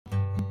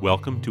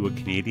Welcome to A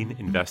Canadian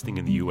Investing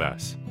in the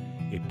U.S.,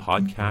 a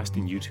podcast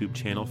and YouTube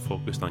channel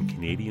focused on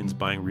Canadians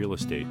buying real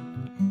estate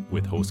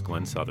with host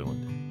Glenn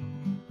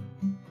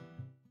Sutherland.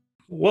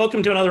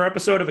 Welcome to another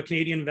episode of A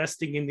Canadian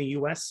Investing in the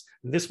U.S.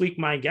 This week,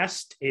 my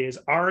guest is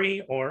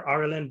Ari or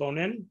Arilyn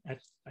Bonin.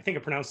 I think I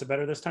pronounced it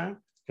better this time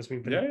because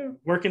we've been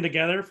working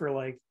together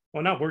for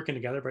not working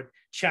together, but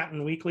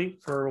chatting weekly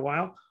for a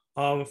while.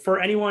 For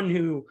anyone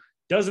who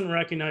doesn't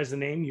recognize the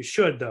name, you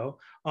should though.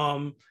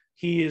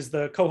 He is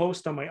the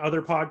co-host on my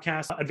other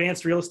podcast,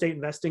 Advanced Real Estate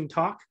Investing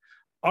Talk.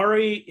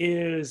 Ari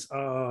is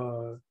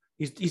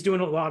he's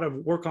doing a lot of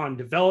work on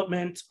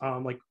development,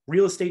 like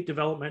real estate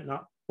development,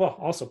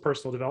 also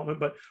personal development,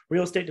 but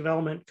real estate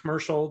development,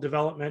 commercial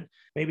development.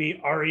 Maybe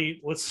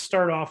Ari, let's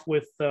start off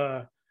with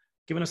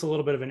giving us a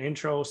little bit of an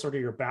intro, sort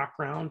of your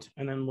background,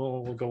 and then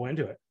we'll go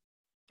into it.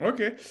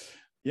 Okay.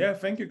 Yeah,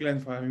 thank you,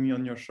 Glenn, for having me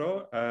on your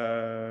show.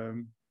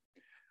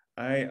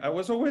 I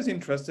was always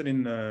interested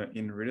in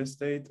real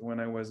estate. When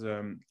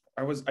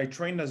I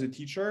trained as a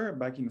teacher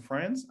back in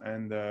France,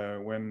 and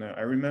when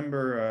I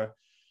remember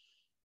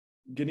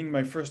getting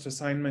my first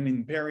assignment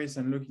in Paris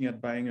and looking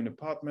at buying an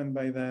apartment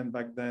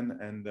back then,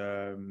 and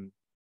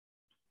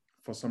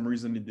for some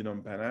reason it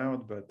didn't pan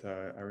out. But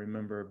I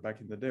remember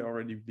back in the day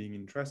already being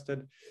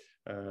interested.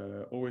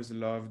 Always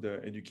loved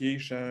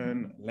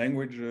education,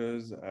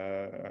 languages.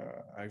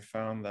 I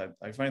find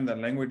that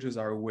languages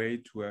are a way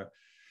to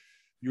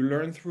you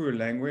learn through a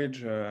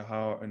language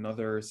how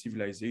another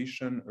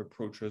civilization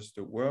approaches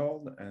the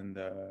world, and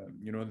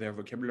their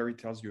vocabulary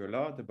tells you a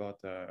lot about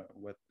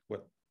what.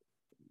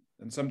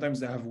 And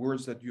sometimes they have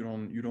words that you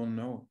don't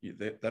know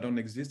that don't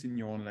exist in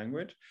your own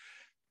language,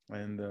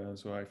 and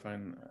so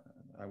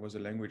I was a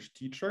language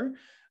teacher,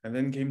 and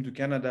then came to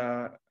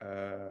Canada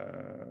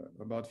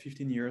about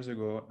 15 years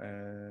ago,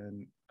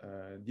 and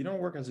didn't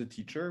work as a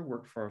teacher,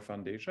 worked for a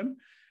foundation.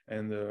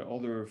 And all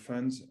the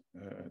funds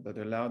that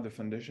allowed the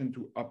foundation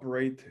to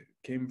operate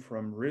came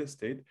from real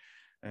estate.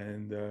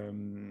 And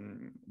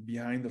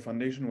behind the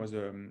foundation was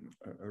a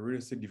real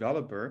estate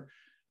developer,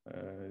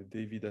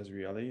 David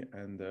Azrieli.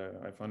 And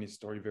I found his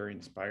story very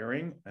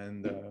inspiring.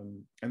 And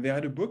they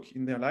had a book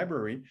in their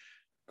library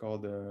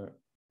called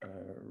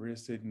Real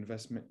Estate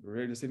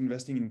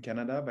Investing in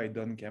Canada by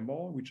Don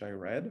Campbell, which I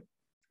read.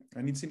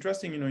 And it's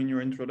interesting, in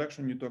your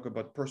introduction, you talk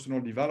about personal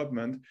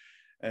development.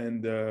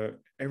 And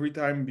every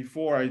time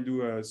before I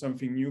do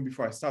something new,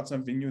 before I start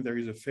something new, there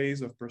is a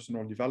phase of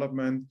personal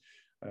development.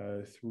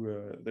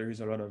 There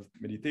is a lot of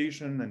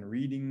meditation and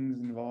readings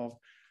involved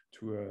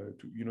to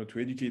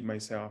educate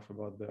myself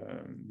about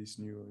this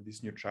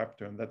new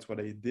chapter. And that's what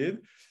I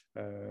did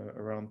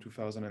around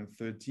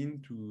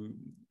 2013, to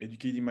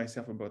educating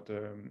myself about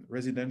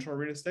residential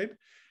real estate.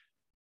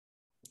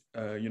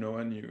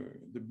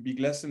 The big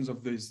lessons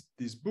of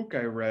this book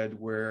I read,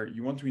 where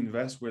you want to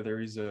invest where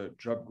there is a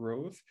job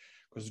growth,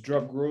 because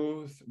job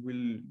growth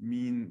will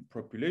mean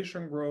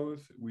population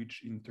growth,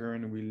 which in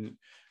turn will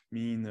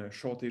mean a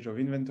shortage of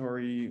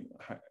inventory,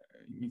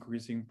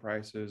 increasing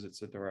prices,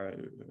 etc.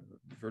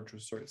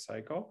 Virtuous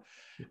cycle.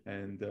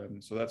 And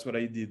so that's what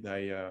I did.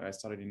 I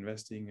started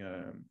investing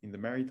in the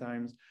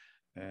Maritimes,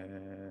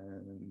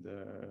 and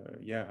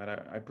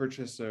I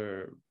purchased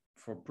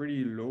for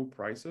pretty low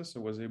prices, so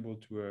I was able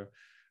to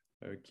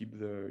keep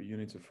the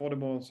units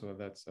affordable. So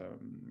that's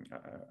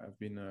I've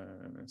been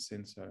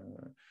since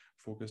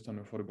focused on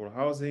affordable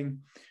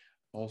housing.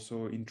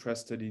 Also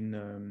interested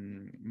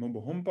in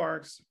mobile home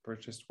parks.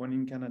 Purchased one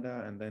in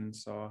Canada, and then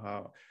saw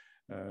how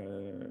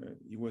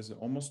it was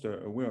almost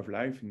a way of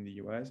life in the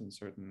US. In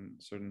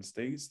certain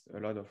states, a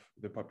lot of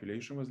the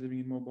population was living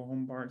in mobile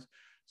home parks.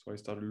 So I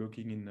started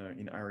looking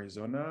in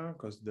Arizona,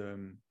 because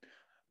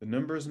the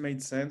numbers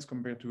made sense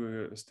compared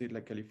to a state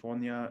like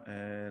California,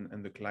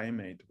 and the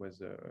climate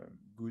was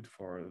good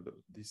for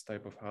this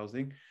type of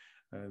housing.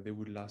 They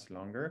would last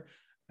longer,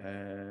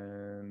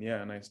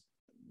 and I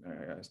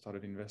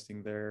started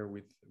investing there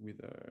with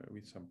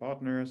some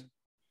partners,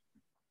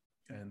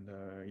 and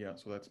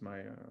so that's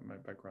my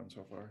background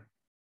so far.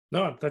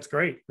 No, that's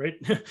great.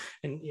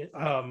 And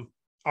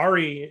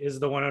Ari is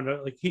the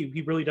one,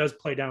 he really does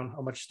play down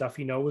how much stuff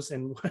he knows,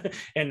 and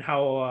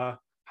how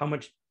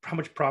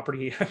much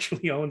property he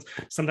actually owns.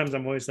 Sometimes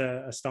I'm always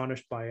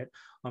astonished by it.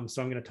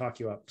 So I'm going to talk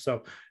you up.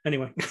 So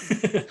anyway,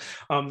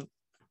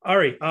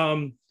 Ari,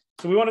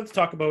 so we wanted to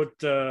talk about,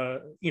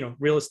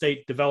 real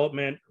estate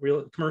development,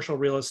 commercial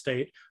real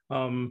estate.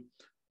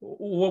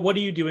 What are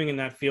you doing in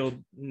that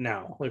field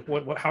now? Like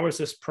how has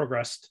this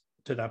progressed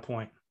to that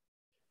point?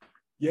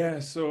 Yeah.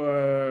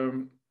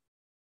 So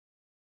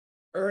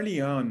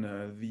early on,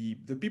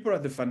 the people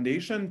at the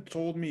foundation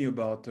told me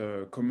about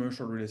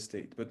commercial real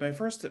estate, but my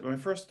first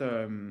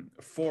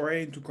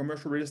foray into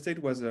commercial real estate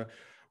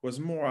was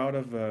more out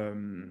of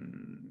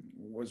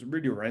was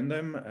really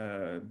random.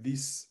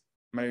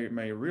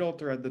 My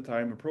realtor at the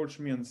time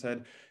approached me and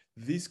said,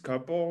 this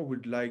couple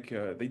would like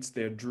it's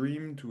their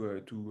dream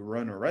to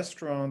run a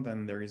restaurant,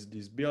 and there is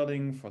this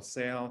building for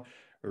sale,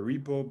 a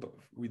repo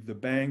with the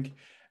bank.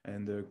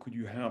 and could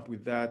you help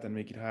with that and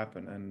make it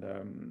happen? And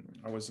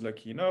I was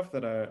lucky enough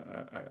that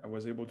I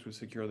was able to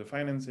secure the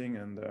financing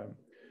and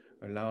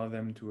allow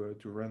them to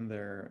run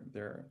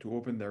to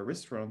open their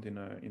restaurant in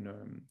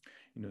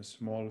a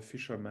small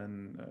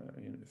fisherman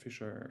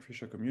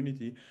fisher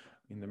community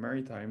in the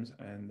Maritimes.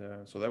 And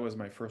so that was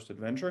my first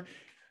adventure.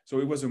 So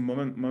it was a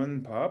mom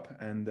and pop,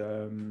 and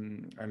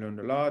I learned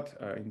a lot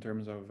in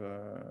terms of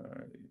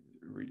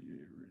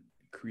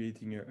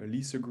creating a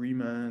lease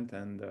agreement,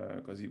 and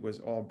because it was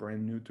all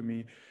brand new to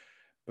me.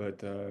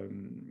 But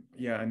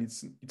yeah, and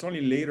it's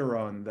only later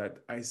on that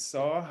I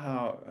saw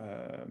how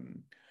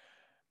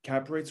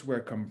cap rates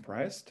were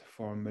compressed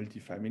for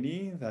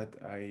multifamily that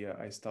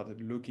I started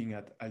looking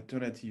at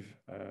alternative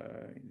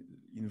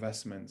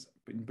investments,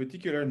 in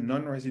particular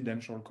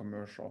non-residential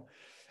commercial.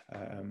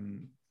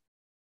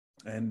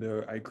 And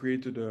I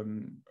created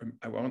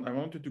I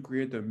wanted to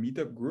create a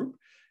meetup group,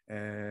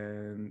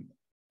 and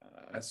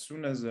as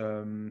soon as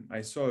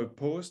I saw a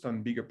post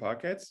on Bigger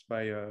Pockets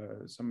by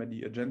a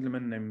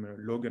gentleman named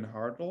Logan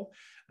Hartle,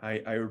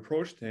 I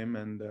approached him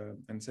and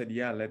said,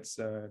 yeah, let's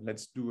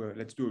do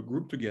a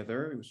group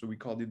together. So we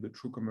called it the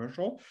True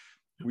Commercial.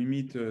 We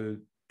meet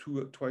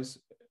twice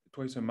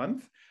a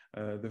month.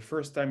 The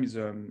first time is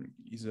a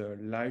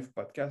live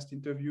podcast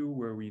interview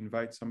where we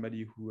invite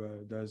somebody who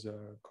does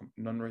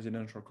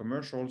non-residential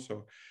commercial.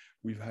 So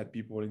we've had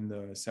people in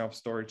the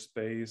self-storage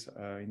space,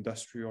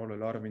 industrial, a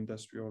lot of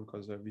industrial,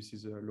 because this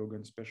is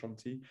Logan's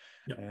specialty,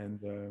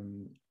 and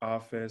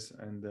office.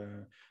 And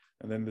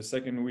then the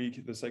second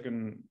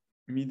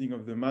meeting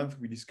of the month,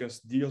 we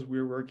discussed deals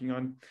we're working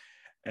on.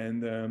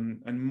 And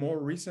more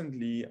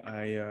recently,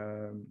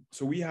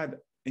 so we had,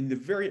 in the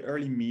very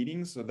early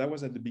meetings, so that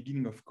was at the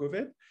beginning of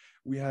COVID,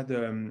 we had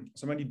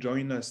somebody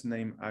join us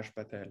named Ash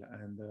Patel,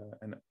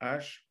 and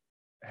Ash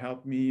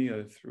helped me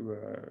through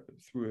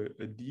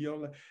a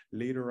deal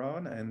later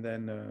on, and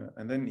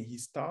then he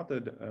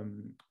started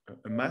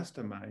a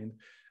mastermind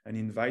and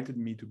invited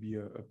me to be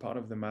a part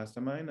of the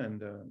mastermind,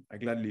 and I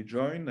gladly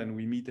joined. And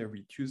we meet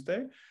every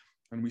Tuesday,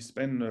 and we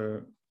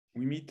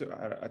meet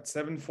at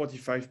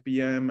 7:45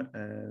 p.m.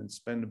 and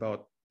spend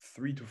about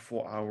 3 to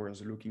 4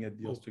 hours looking at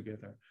deals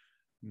together,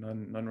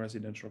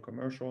 non-residential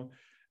commercial.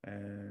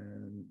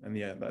 And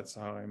yeah, that's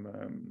how I'm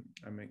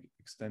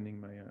extending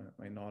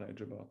my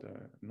knowledge about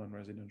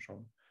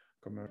non-residential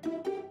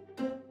commercial.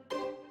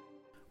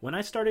 When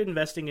I started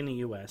investing in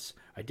the US,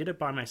 I did it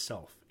by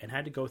myself and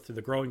had to go through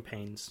the growing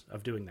pains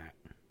of doing that.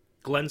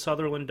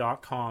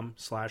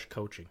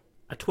 GlennSutherland.com/coaching.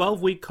 A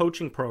 12-week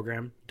coaching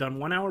program done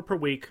 1 hour per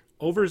week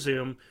over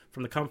Zoom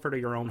from the comfort of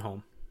your own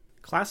home.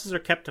 Classes are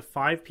kept to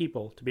 5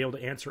 people to be able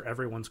to answer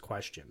everyone's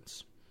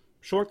questions.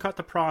 Shortcut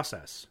the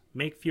process.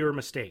 Make fewer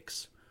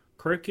mistakes.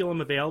 Curriculum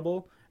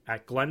available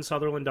at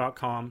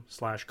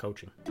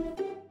GlennSutherland.com/coaching.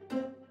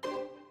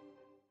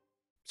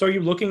 So are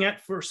you looking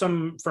at for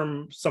some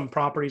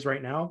properties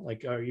right now?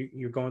 Like, are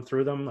you're going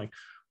through them? Like,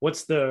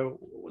 so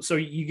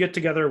you get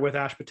together with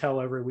Ash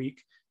Patel every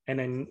week, and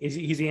then is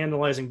he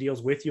analyzing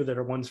deals with you that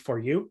are ones for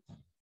you?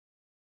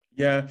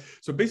 Yeah.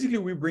 So basically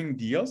we bring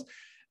deals,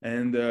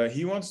 and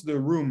he wants the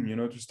room,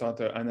 to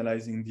start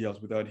analyzing deals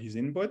without his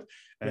input.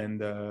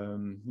 And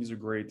he's a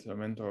great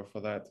mentor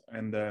for that.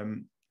 And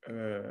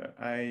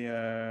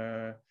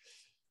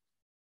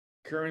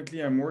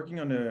currently I'm working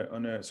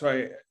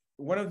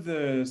one of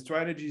the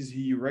strategies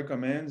he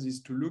recommends is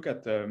to look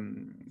at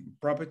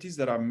properties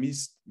that are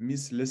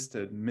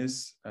mislisted,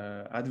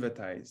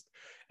 advertised.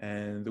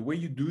 And the way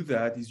you do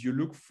that is you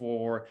look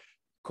for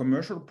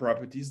commercial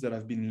properties that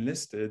have been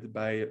listed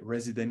by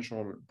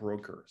residential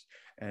brokers.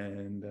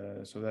 And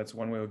so that's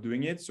one way of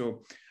doing it.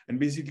 So, and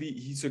basically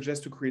he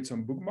suggests to create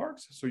some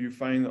bookmarks. So you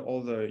find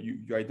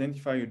you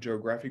identify a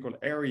geographical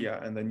area,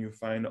 and then you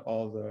find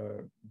all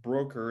the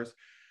brokers,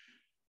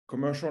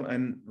 commercial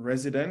and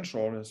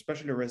residential,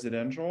 especially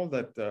residential,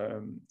 that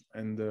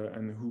and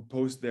who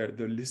post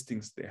the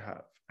listings they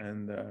have.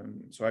 And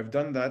so I've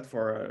done that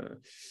for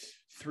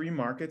 3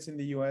 markets in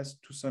the US: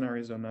 Tucson,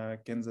 Arizona,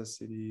 Kansas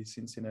City,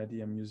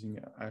 Cincinnati. I'm using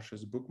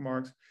Ash's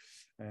bookmarks.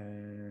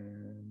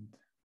 And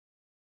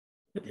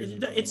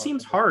it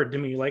seems hard to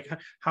me. Like,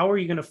 how are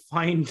you going to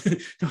find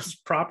those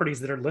properties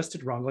that are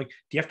listed wrong? Like,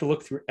 do you have to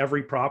look through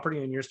every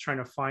property and you're just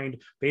trying to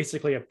find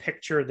basically a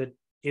picture that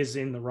is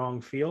in the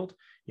wrong field,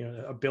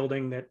 a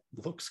building that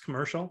looks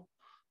commercial?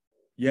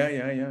 Yeah.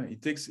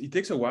 It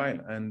takes a while,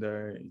 and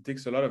it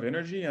takes a lot of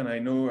energy. And I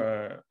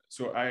know,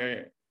 so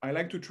I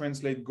like to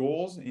translate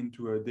goals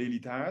into daily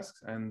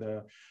tasks. And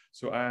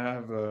so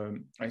I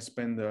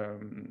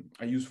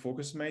use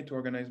FocusMate to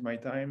organize my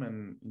time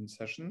and in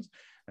sessions.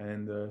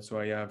 And so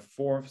I have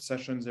 4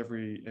 sessions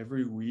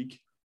every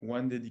week,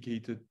 one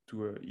dedicated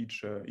to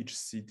each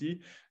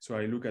city. So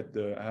I look at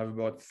I have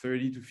about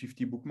 30 to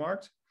 50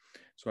 bookmarks.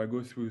 So I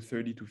go through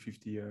 30 to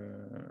 50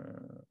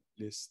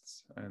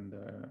 lists, and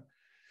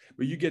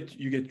but you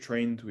get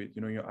trained to it.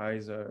 Your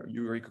eyes,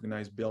 you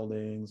recognize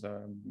buildings,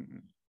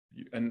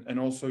 and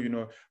also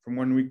from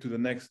one week to the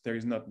next there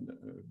is not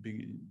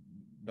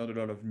a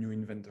lot of new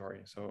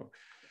inventory. So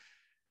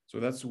So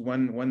that's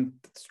one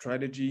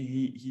strategy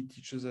he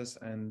teaches us,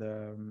 and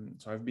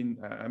so I've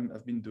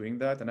been doing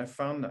that, and I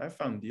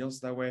found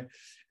deals that way.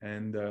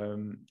 And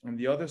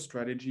the other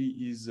strategy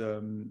is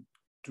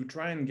to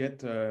try and get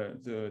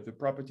the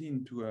property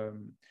into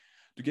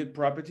to get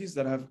properties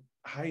that have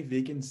high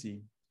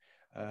vacancy.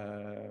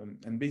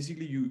 And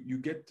basically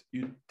you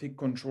take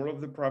control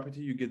of the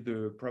property, you get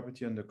the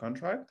property under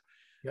contract.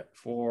 Yep.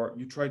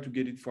 You try to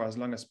get it for as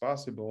long as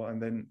possible, and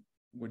then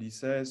what he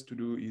says to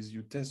do is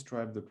you test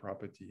drive the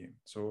property.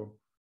 So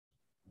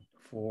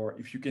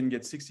if you can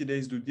get 60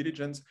 days due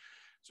diligence,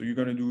 so you're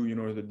going to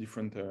do, the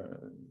different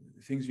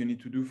things you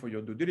need to do for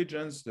your due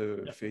diligence,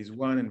 the Yep. phase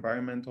 1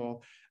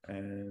 environmental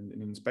and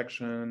an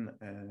inspection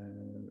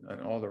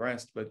and all the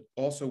rest. But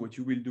also what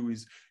you will do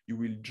is you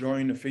will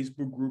join a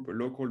Facebook group, a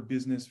local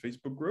business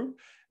Facebook group,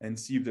 and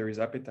see if there is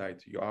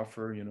appetite. You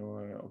offer,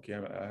 okay,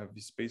 I have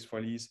this space for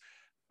lease,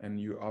 and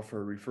you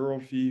offer a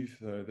referral fee if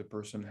the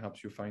person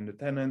helps you find a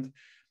tenant.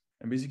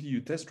 And basically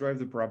you test drive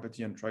the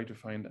property and try to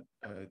find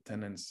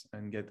tenants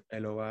and get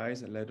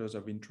LOIs, letters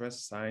of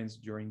interest, signs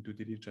during due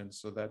diligence,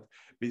 so that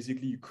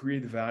basically you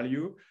create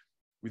value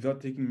without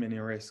taking many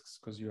risks,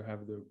 because you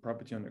have the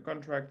property under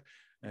contract,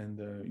 and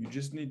you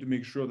just need to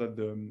make sure that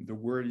the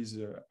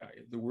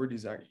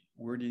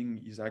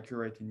wording is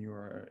accurate in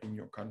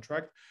your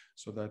contract,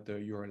 so that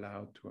you're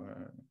allowed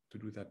to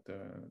do that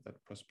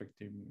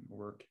prospecting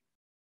work.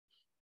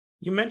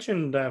 You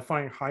mentioned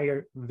finding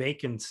higher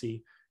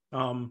vacancy.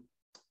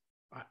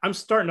 I'm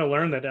starting to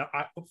learn that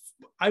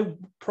I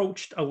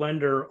approached a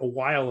lender a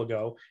while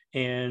ago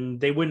and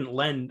they wouldn't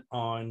lend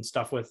on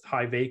stuff with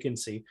high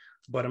vacancy,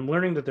 but I'm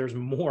learning that there's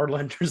more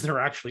lenders that are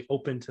actually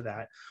open to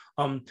that.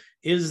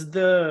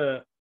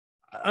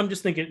 I'm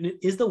just thinking,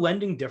 is the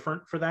lending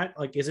different for that?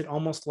 Like, is it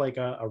almost like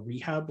a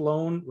rehab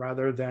loan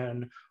rather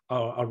than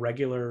a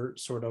regular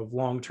sort of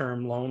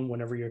long-term loan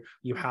whenever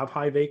you have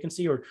high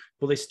vacancy, or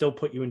will they still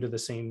put you into the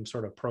same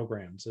sort of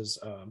programs as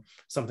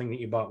something that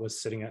you bought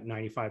was sitting at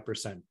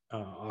 95%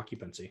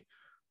 occupancy?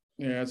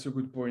 Yeah, that's a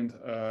good point.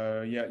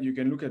 Yeah, you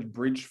can look at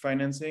bridge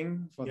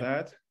financing for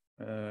that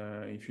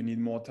if you need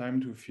more time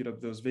to fill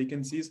up those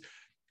vacancies.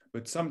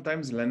 But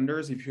sometimes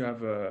lenders, if you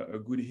have a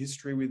good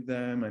history with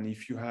them, and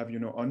if you have,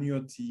 on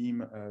your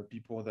team,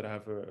 people that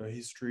have a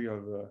history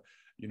of,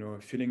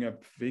 filling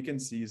up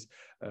vacancies,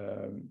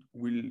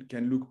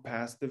 can look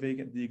past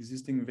the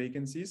existing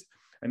vacancies.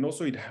 And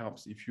also it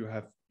helps if you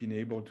have been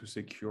able to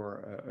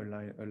secure a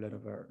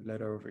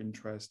letter of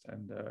interest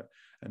and a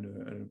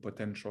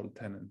potential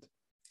tenant.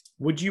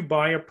 Would you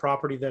buy a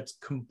property that's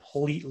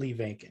completely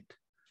vacant?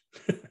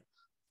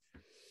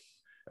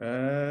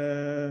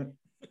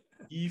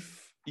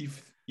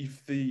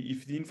 If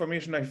the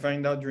information I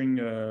find out during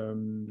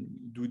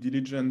due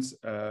diligence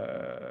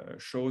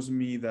shows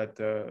me that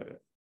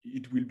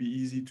it will be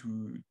easy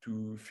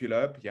to fill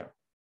up, yeah.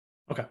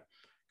 Okay,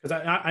 because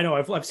I know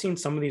I've seen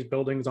some of these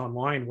buildings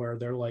online where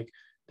they're like,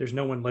 there's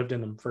no one lived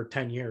in them for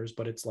 10 years,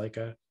 but it's like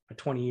a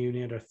 20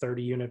 unit or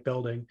 30 unit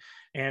building,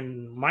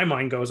 and my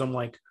mind goes, I'm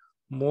like,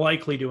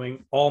 likely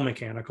doing all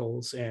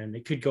mechanicals, and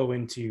it could go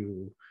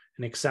into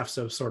an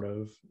excessive sort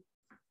of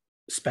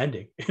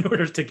spending in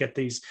order to get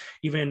these.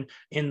 Even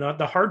in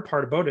the hard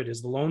part about it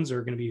is the loans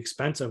are going to be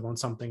expensive on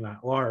something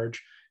that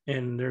large,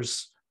 and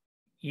there's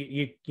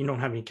you don't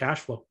have any cash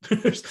flow.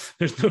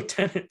 there's no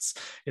tenants.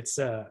 It's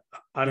I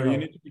don't know. You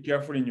need to be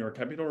careful in your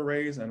capital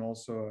raise, and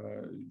also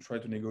try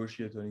to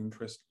negotiate an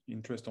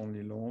interest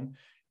only loan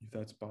if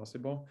that's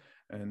possible.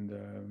 And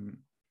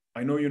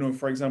I know,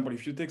 for example,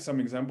 if you take some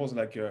examples,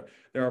 like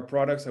there are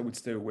products I would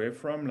stay away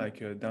from, like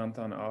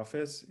downtown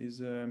office is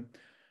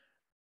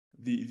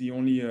the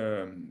only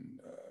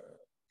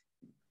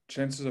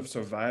chances of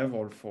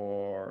survival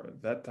for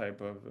that type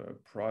of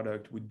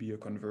product would be a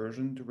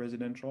conversion to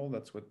residential.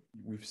 That's what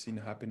we've seen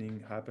happen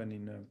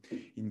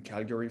in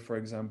Calgary, for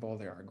example.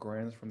 There are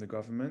grants from the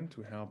government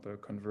to help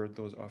convert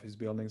those office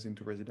buildings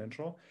into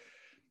residential.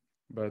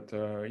 But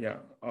yeah,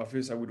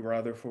 office, I would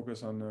rather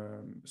focus on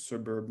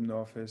suburban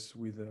office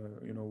with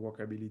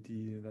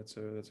walkability. That's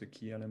a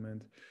key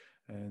element,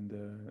 and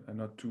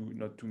not too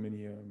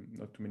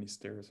many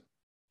stairs.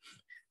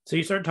 So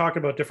you start talking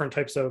about different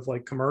types of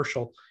like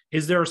commercial.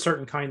 Is there a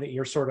certain kind that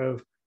you're sort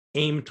of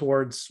aimed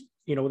towards,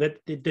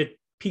 that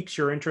piques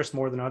your interest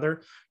more than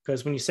other?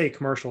 Because when you say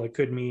commercial, it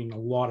could mean a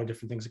lot of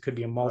different things. It could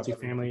be a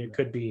multifamily, it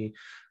could be,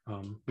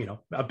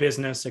 a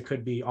business, it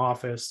could be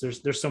office.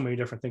 There's so many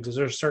different things. Is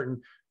there a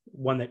certain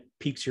one that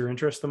piques your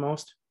interest the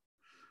most?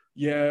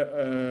 Yeah,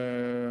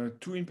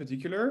 two in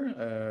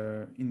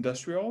particular,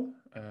 industrial,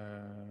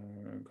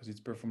 because it's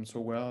performed so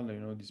well,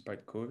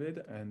 despite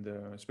COVID, and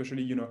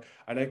especially,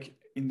 I like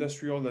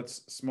industrial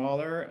that's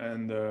smaller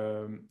and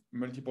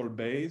multiple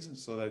bays,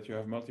 so that you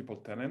have multiple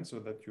tenants, so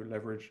that you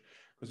leverage,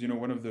 because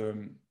one of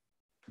the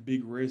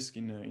big risk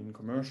in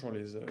commercial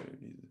is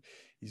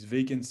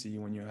vacancy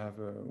when you have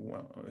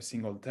a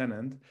single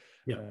tenant.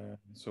 Yeah.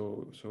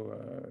 So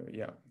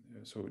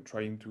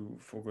trying to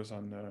focus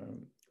on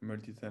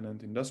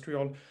multi-tenant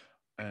industrial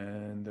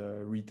and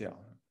retail,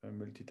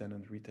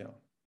 multi-tenant retail.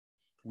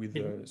 with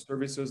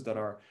services that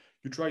are,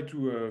 you try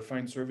to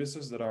find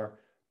services that are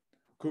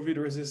COVID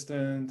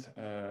resistant,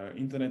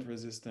 internet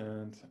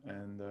resistant,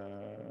 and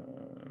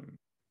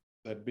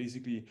that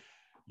basically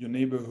your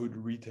neighborhood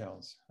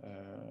retails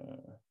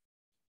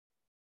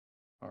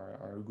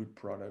are a good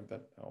product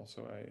that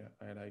also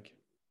I like.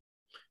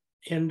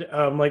 And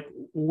like,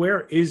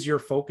 where is your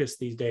focus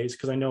these days?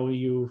 Because I know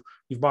you've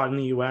bought in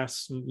the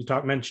U.S. You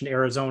mentioned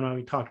Arizona.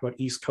 We talked about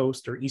East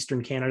Coast or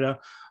Eastern Canada.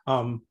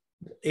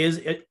 Is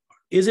it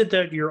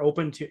that you're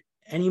open to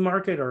any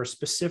market or a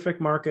specific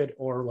market,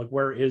 or like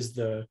where is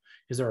there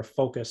a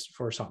focus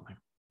for something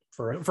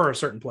for a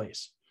certain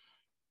place?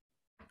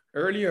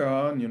 Earlier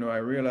on, I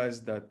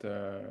realized that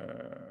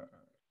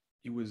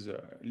it was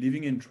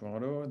living in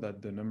Toronto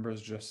that the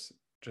numbers just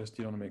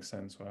didn't make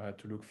sense. So I had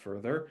to look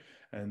further,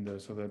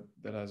 and so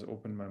that has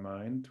opened my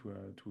mind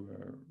to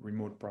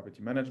remote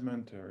property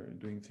management or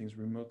doing things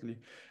remotely.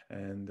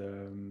 And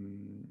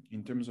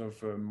in terms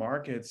of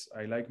markets,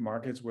 I like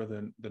markets where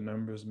the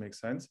numbers make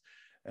sense,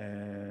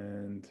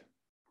 and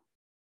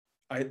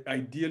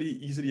ideally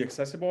easily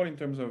accessible in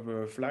terms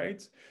of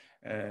flights,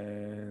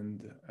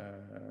 and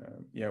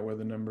where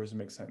the numbers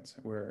make sense,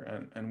 where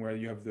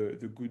you have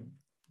the good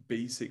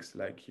basics,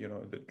 like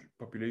the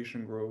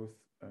population growth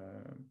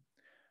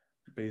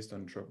based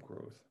on job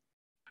growth.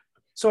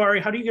 So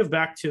Ari, how do you give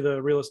back to the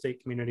real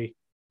estate community?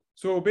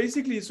 So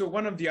basically,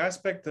 one of the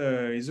aspects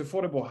is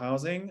affordable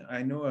housing.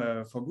 I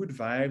know for good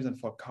vibes and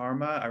for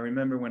karma. I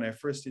remember when I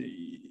first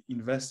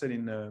invested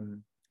in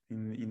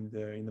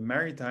the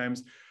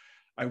Maritimes,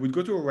 I would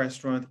go to a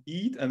restaurant,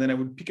 eat, and then I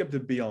would pick up the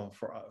bill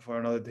for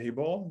another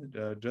table,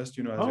 just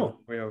as a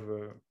way of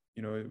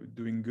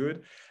doing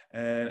good.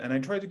 And I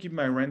try to keep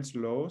my rents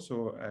low,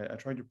 so I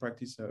try to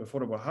practice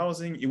affordable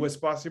housing. It was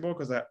possible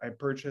because I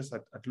purchased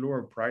at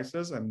lower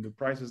prices, and the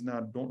prices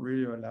now don't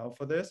really allow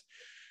for this.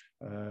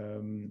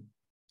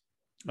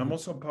 I'm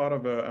also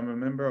I'm a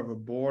member of a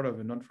board of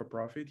a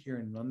non-for-profit here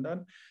in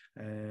London,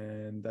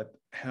 and that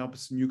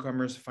helps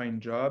newcomers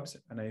find jobs.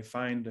 And I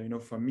find,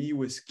 for me, it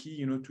was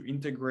key, to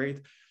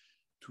integrate,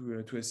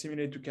 to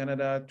assimilate to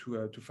Canada,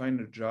 to find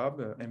a job.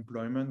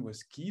 Employment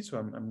was key. So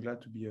I'm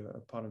glad to be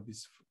a part of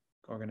this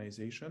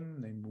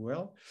organization named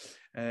Well.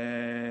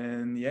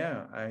 And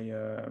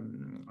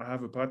I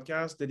have a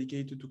podcast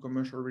dedicated to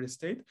commercial real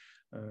estate,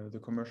 the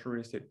Commercial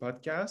Real Estate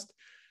Podcast.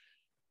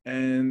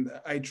 And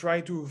I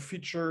try to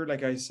feature,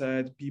 like I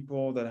said,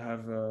 people that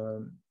have,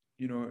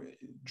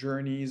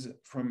 journeys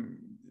from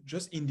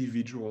just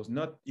individuals,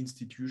 not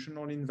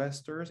institutional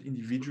investors,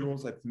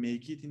 individuals that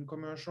make it in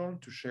commercial,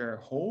 to share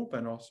hope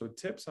and also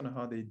tips on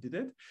how they did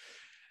it.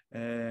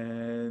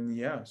 And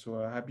so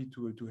happy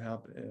to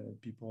help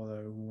people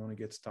who want to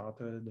get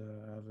started.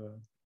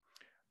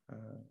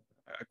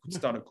 I could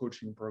start a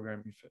coaching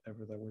program if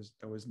ever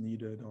that was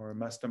needed, or a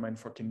mastermind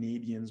for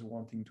Canadians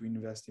wanting to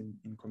invest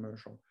in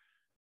commercial.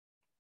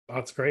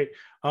 That's great.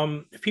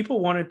 If people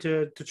wanted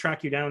to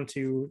track you down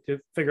to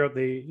figure out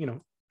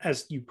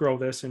as you grow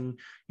this and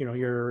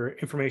your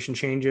information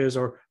changes,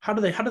 or how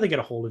do they get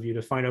a hold of you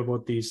to find out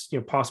about these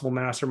possible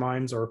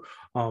masterminds, or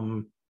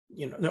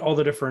all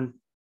the different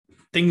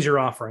things you're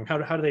offering?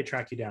 How do they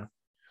track you down?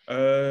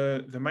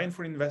 The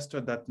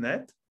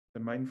mindfulinvestor.net. The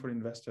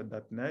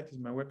mindfulinvestor.net is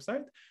my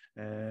website,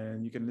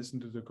 and you can listen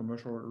to the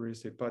Commercial Real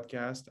Estate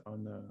Podcast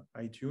on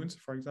iTunes,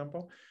 for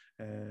example.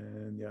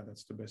 And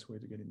that's the best way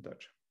to get in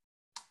touch.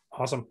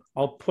 Awesome.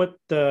 I'll put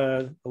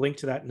the link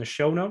to that in the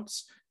show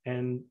notes.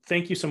 And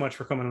thank you so much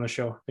for coming on the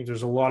show. I think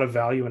there's a lot of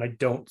value, and I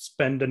don't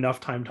spend enough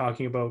time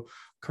talking about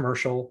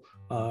commercial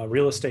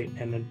real estate.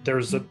 And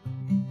there's a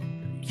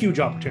huge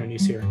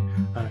opportunities here.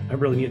 I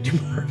really need to do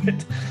more of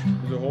it.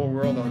 There's a whole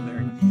world out there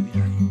in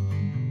India.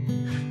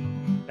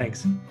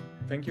 Thanks.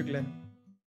 Thank you, Glenn.